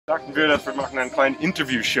Tag und wir machen einen kleinen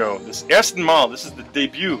Interview-Show. Das erste Mal, this is the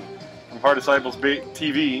debut from Haar Disciples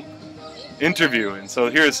TV interview. And so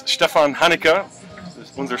here's Stefan Hanneke,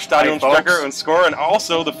 unser Stadionsprecher and scorer, and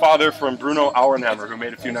also the father from Bruno Auernhammer, who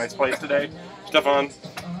made a few nice plays today. Stefan,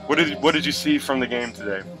 what did you see from the game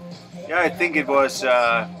today? Yeah, I think it was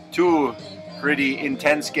two pretty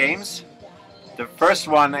intense games. The first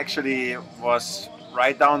one actually was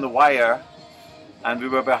right down the wire, and we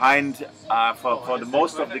were behind for the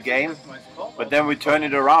most of the game, but then we turned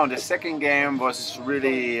it around. The second game was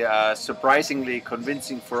really surprisingly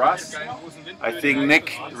convincing for us. I think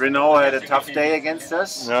Nick Renault had a tough day against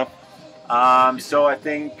us. Yeah. So I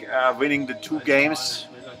think winning the two games,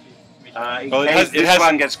 in well, case this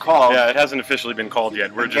one gets called. Yeah, it hasn't officially been called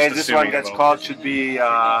yet. We're in just case this one gets called, should be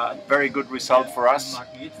a very good result for us.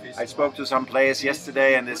 I spoke to some players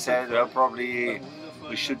yesterday, and they said, well, probably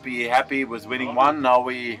we should be happy with winning one. Now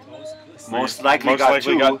we most likely got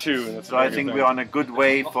two. So I think we're on a good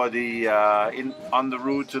way for the on the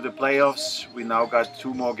route to the playoffs. We now got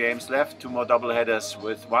two more games left, two more doubleheaders,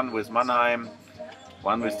 one with Mannheim,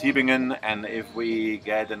 one with Tübingen, and if we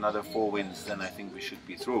get another 4 wins, then I think we should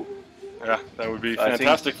be through. Yeah, that would be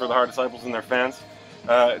fantastic for the Haar Disciples and their fans.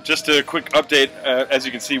 Just a quick update. As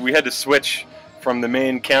you can see, we had to switch from the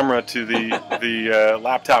main camera to the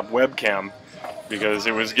laptop webcam because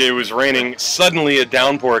it was raining. Suddenly, a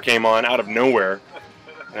downpour came on out of nowhere,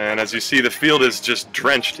 and as you see, the field is just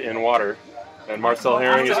drenched in water. And Marcel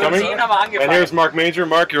Herring is coming. And here's Mark Major.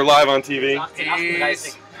 Mark, you're live on TV.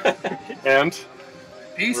 Peace. And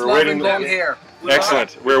Peace, we're love, waiting. and long hair.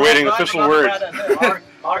 Excellent. We're waiting official word.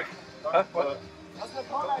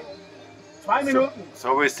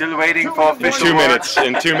 So we're still waiting for official 2 minutes.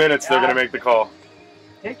 In 2 minutes, they're going to make the call.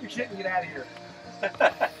 Take your shit and get out of here.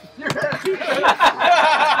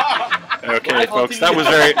 Okay, folks, that was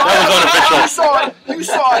unofficial. You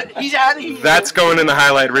saw it. He's out of here. That's going in the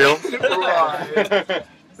highlight reel.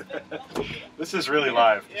 This is really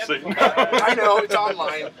live. So, I know, it's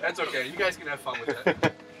online. That's okay. You guys can have fun with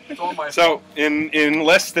it. It's all my so in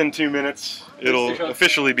less than 2 minutes, it'll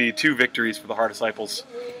officially be 2 victories for the Haar Disciples.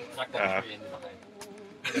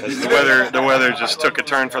 As the weather just took a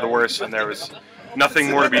turn for the worse, and there was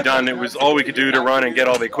nothing more to be done. It was all we could do to run and get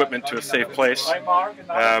all the equipment to a safe place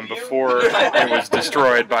before it was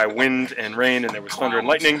destroyed by wind and rain, and there was thunder and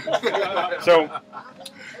lightning. So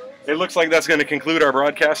it looks like that's going to conclude our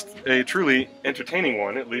broadcast, a truly entertaining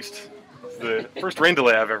one, at least the first rain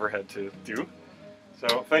delay I've ever had to do.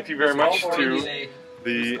 So thank you very much to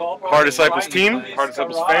the Haar Disciples team, Haar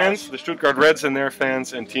Disciples fans, the Stuttgart Reds and their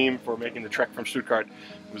fans and team for making the trek from Stuttgart.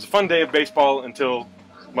 It was a fun day of baseball until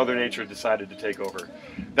Mother Nature decided to take over.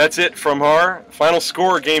 That's it from Haar. Final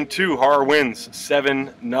score, Game 2, Haar wins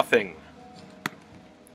 7-0.